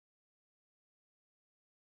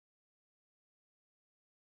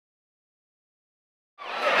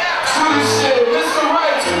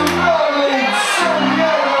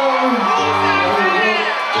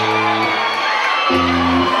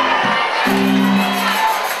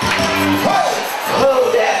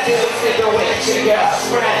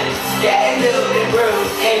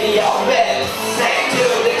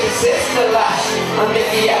Mr. Light. I'm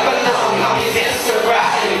Mickey Avalon, call me Mr.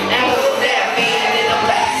 Right. And who that mean in a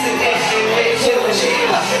Mexican? It's you and she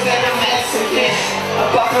hustles and a Mexican.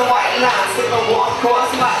 Above the white lines in the one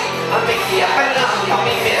course light. I'm Mickey Avalon, call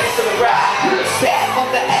me Mr. Right. Sat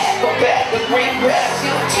on the alphabet with green grass.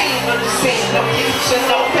 Young team on the scene, no future,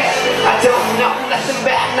 no past. I don't know nothing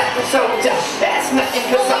bad, nothing so dumb. That's nothing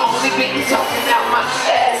cause I only be talking out my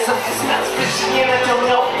ass. Something smells fishy and I don't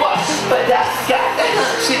know what, but I got the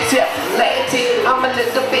hunch, it's your lady. I'm a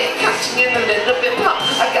little bit country and a little bit punk.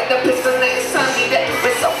 I got the pistol named Sunny that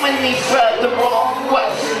with so many rub the wrong way.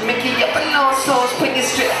 Mickey Avalon songs, put your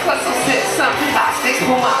strip plus you sit some hostages,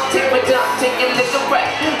 pull my take my dump, take a little break.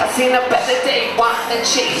 I seen a better day, wine and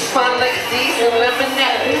cheese, fun ladies and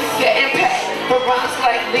lemonade, getting paid for rhymes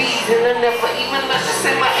like these. And I never even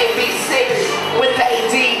understand my ABC with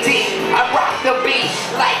ADD. I rock the beat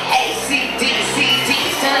like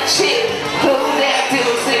ACDCD's to the chick. Who that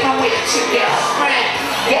dude sleeping with your girlfriend?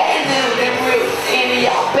 Getting new and rude in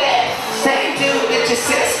your bed. Same dude that your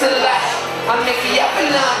sister like. I'm Mickey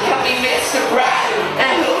Avalon, call me Mr. Right.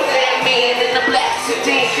 And who that man in the black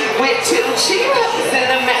sedan with two cheetos and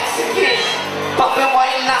a Mexican? Bumping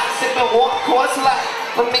white lines, sipping one course light.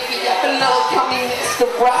 I'm Mickey Avalon, call me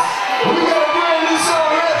Mr. Right. We got a brand new song,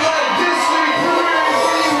 Red Light District, premiering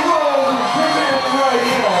for you all, premiering right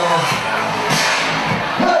now.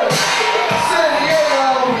 Hey, San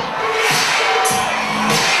Diego.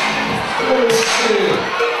 Let's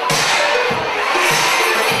see.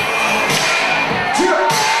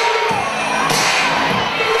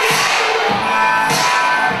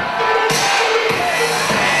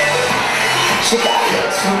 She got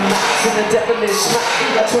looks from miles and a devilish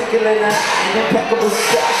smile, a twinkle in her eye, an impeccable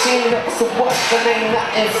style. She ain't never so what, but ain't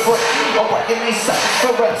nothing free. Oh, working these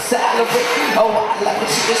suckers for a salary. Oh, I love it,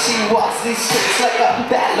 she walks these streets like a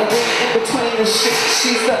ballerina in between the streets.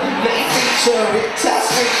 She's the main feature, it-touch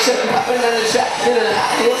feature, popping on the track in a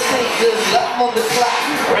high heel sneakers, love on the clock,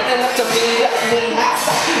 running up to me, up me high,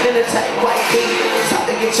 in a tight white beat. It's hard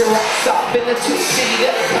to get your rocks off in a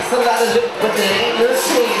two-seater. That's a lot of look, but they ain't no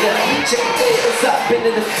sweeter. Check it. It's up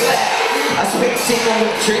into the flat. I speak team on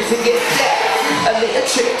the trees to get that. A little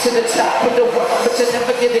trip to the top of the world, but you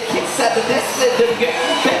never get a kiss out of this little girl.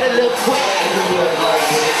 Better look quick.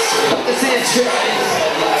 Focus in trip.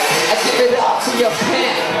 I give it all to your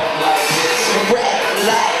pen. Red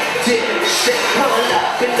light, dip, shit, pull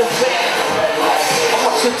up in the wind. I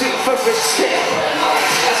want you to do for a tip.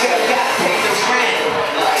 I gotta pay the rent.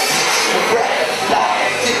 Red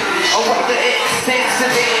light, dip. I want the extents to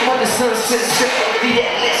them on the sunset strip. The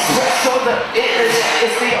express on the internet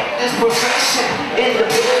is the oldest profession in the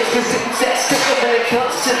biz, cause it's that simple when it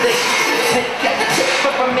comes to this. Got the tip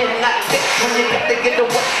of a midnight fix when you got to get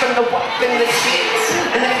away from the wife and the kids.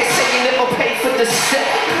 And like I say, you never pay for the set.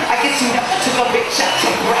 I guess you never took a big shot to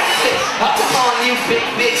breakfast. Oh, come on, you big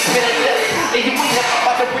spender. And you ain't never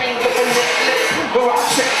about to bring up a necklace. We're all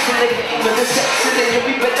tricks in the game of the sex, and then you'll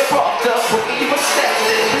be better off the way you were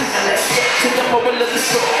selling. And let's get to the moral of the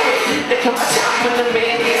story. There comes a time when the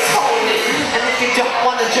man gets holy. And if you don't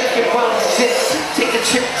wanna jerk your own shit, take a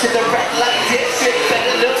trip to the red light district.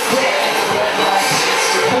 Better look quick.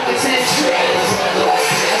 Focus and trip.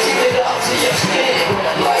 I give it all to your kid.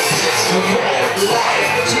 Red light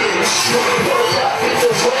district.